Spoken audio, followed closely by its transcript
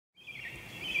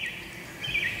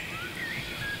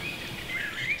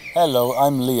Hello,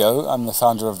 I'm Leo. I'm the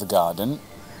founder of The Garden.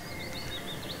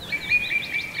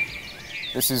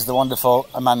 This is the wonderful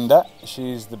Amanda.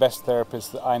 She's the best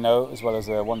therapist that I know, as well as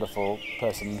a wonderful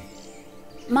person.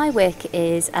 My work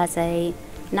is as a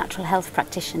natural health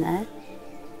practitioner.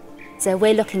 So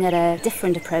we're looking at a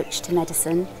different approach to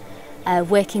medicine,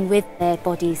 working with their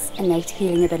body's innate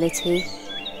healing ability.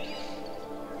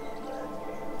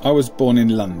 I was born in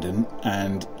London,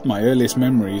 and my earliest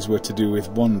memories were to do with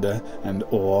wonder and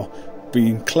awe,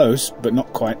 being close but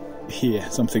not quite here,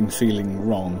 something feeling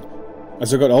wrong.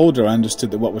 As I got older, I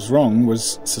understood that what was wrong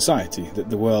was society,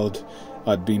 that the world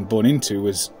I'd been born into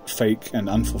was fake and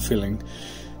unfulfilling.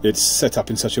 It's set up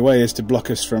in such a way as to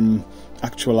block us from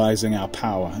actualising our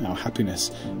power, our happiness.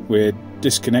 We're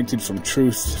disconnected from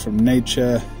truth, from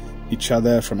nature, each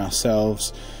other, from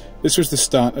ourselves. This was the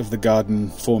start of the garden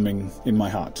forming in my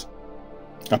heart.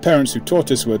 Our parents who taught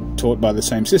us were taught by the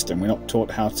same system. We're not taught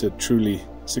how to truly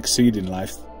succeed in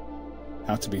life,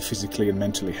 how to be physically and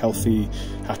mentally healthy,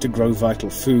 how to grow vital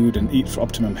food and eat for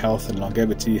optimum health and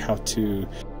longevity, how to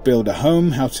build a home,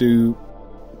 how to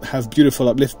have beautiful,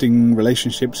 uplifting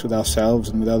relationships with ourselves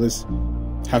and with others,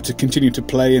 how to continue to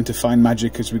play and to find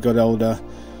magic as we got older.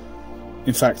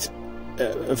 In fact,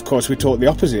 of course, we're taught the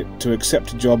opposite, to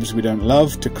accept jobs we don't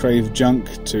love, to crave junk,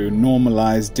 to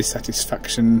normalise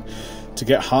dissatisfaction, to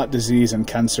get heart disease and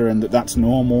cancer, and that's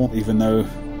normal, even though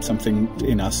something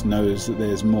in us knows that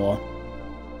there's more.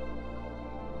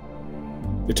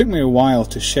 It took me a while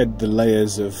to shed the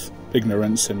layers of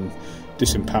ignorance and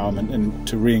disempowerment and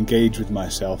to re-engage with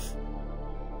myself.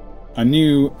 I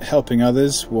knew helping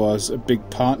others was a big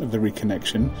part of the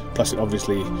reconnection, plus it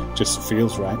obviously just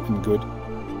feels right and good.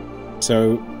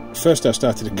 So first I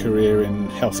started a career in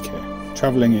healthcare.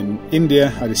 Travelling in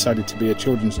India, I decided to be a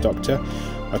children's doctor.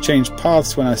 I changed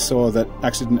paths when I saw that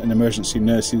accident and emergency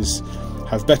nurses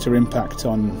have better impact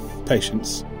on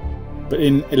patients. But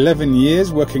in 11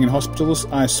 years working in hospitals,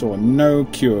 I saw no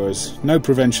cures, no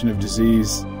prevention of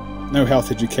disease, no health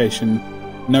education,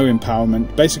 no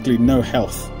empowerment, basically no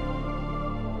health.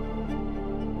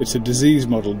 It's a disease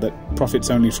model that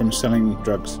profits only from selling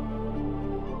drugs.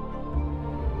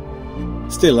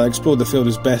 Still, I explored the field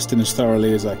as best and as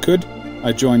thoroughly as I could.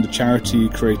 I joined a charity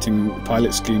creating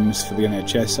pilot schemes for the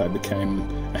NHS. I became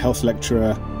a health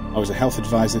lecturer. I was a health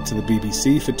advisor to the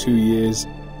BBC for 2 years.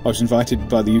 I was invited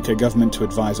by the UK government to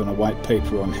advise on a white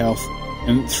paper on health.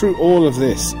 And through all of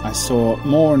this, I saw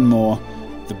more and more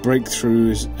the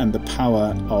breakthroughs and the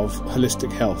power of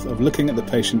holistic health, of looking at the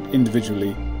patient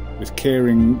individually with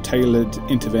caring, tailored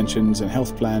interventions and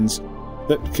health plans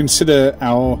that consider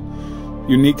our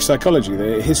unique psychology,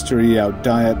 their history, our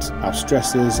diet, our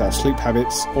stresses, our sleep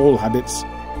habits, all habits,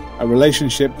 our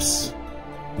relationships,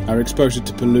 our exposure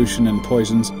to pollution and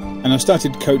poisons, and I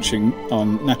started coaching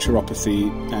on naturopathy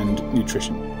and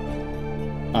nutrition.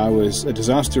 I was a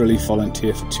disaster relief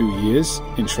volunteer for 2 years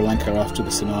in Sri Lanka after the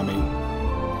tsunami,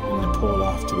 in Nepal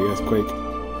after the earthquake.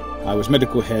 I was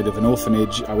medical head of an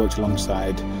orphanage. I worked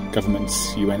alongside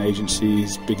governments, UN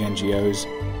agencies, big NGOs.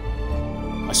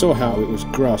 I saw how it was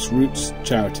grassroots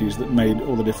charities that made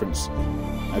all the difference.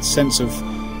 A sense of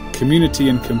community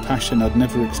and compassion I'd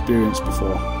never experienced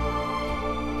before.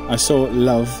 I saw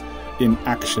love in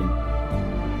action.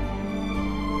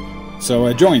 So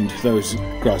I joined those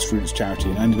grassroots charities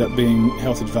and ended up being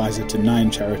health advisor to 9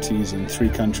 charities in 3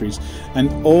 countries. And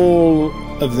all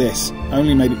of this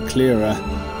only made it clearer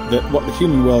that what the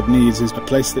human world needs is a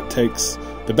place that takes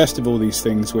the best of all these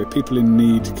things, where people in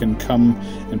need can come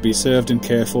and be served and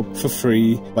cared for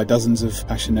free by dozens of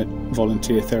passionate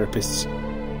volunteer therapists.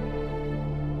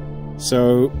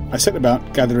 So I set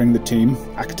about gathering the team,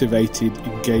 activated,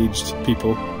 engaged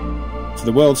people for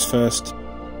the world's first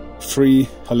free,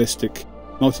 holistic,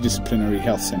 multidisciplinary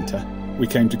health centre we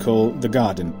came to call The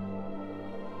Garden.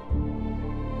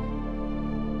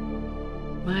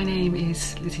 My name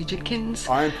is Lizzie Jidkins.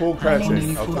 I'm Paul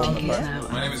Curtin. I'm 40 years now.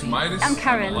 My name is Midas. I'm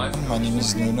Karen. My name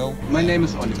is Nuno. My name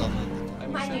is Oliver.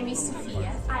 My name is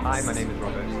Sophia. Hi, my name is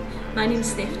Robert. My name is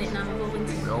Stephanie and I'm a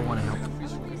volunteer. We all want to help.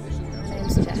 My name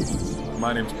is Jess.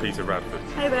 My name's Peter Radford.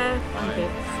 Hi there, I'm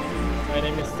Pip. My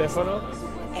name is Stefano.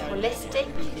 Holistic.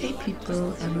 Hey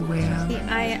people everywhere.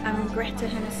 I am Greta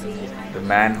Hennessy. The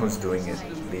man who's doing it,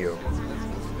 Leo.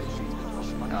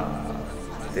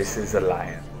 This is a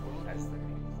lion.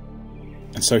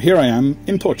 And so here I am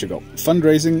in Portugal,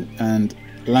 fundraising and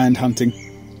land hunting.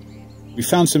 We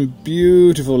found some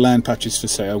beautiful land patches for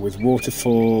sale with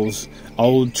waterfalls,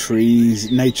 old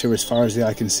trees, nature as far as the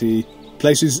eye can see,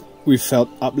 places we've felt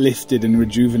uplifted and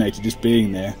rejuvenated just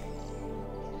being there.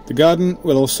 The garden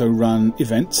will also run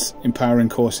events, empowering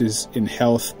courses in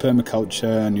health,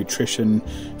 permaculture, nutrition,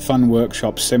 fun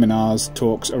workshops, seminars,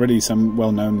 talks. Already some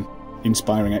well-known,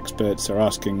 inspiring experts are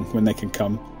asking when they can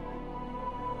come.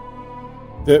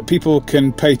 That people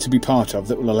can pay to be part of,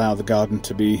 that will allow the garden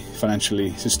to be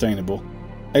financially sustainable,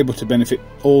 able to benefit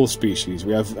all species.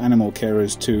 We have animal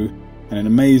carers too, and an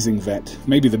amazing vet,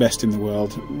 maybe the best in the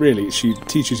world. Really, she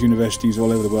teaches universities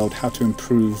all over the world how to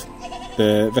improve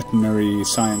the veterinary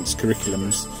science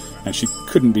curriculums, and she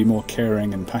couldn't be more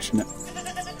caring and passionate.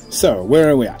 So, where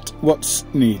are we at? What's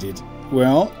needed?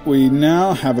 Well, we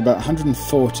now have about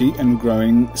 140 and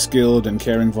growing skilled and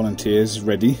caring volunteers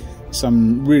ready.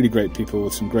 Some really great people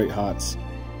with some great hearts.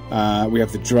 We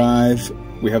have the drive,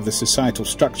 we have the societal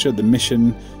structure, the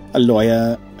mission, a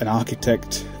lawyer, an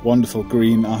architect, wonderful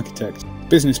green architect,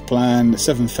 business plan, a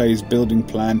 7-phase building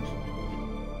plan.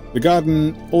 The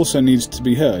garden also needs to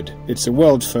be heard. It's a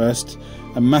world first,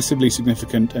 a massively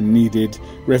significant and needed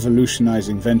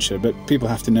revolutionising venture, but people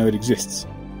have to know it exists.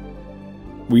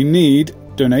 We need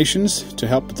donations to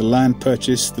help with the land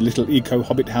purchase, the little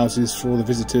eco-hobbit houses for all the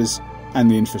visitors,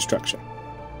 and the infrastructure.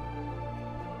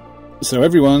 So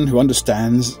everyone who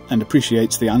understands and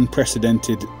appreciates the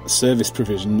unprecedented service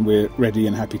provision we're ready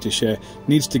and happy to share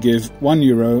needs to give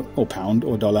 €1 or pound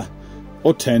or dollar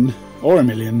or 10 or a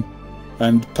million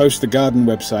and post the garden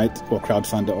website or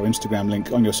crowdfunder or Instagram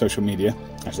link on your social media,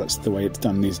 as that's the way it's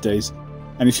done these days.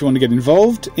 And if you want to get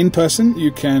involved in person,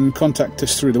 you can contact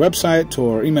us through the website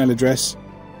or email address.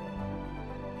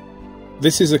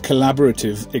 This is a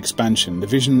collaborative expansion. The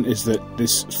vision is that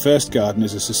this first garden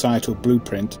is a societal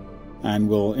blueprint and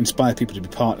will inspire people to be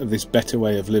part of this better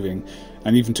way of living,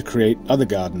 and even to create other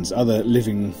gardens, other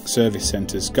living service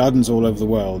centres, gardens all over the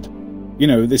world. You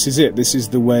know, this is it. This is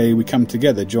the way we come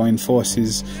together, join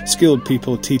forces, skilled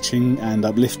people teaching and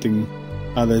uplifting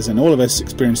others, and all of us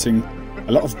experiencing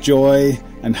a lot of joy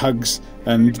and hugs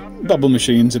and bubble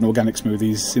machines and organic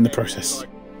smoothies in the process.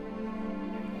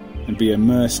 And be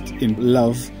immersed in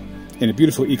love in a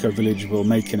beautiful eco-village we'll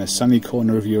make in a sunny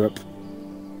corner of Europe.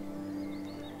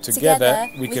 Together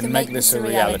we can make this a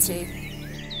reality.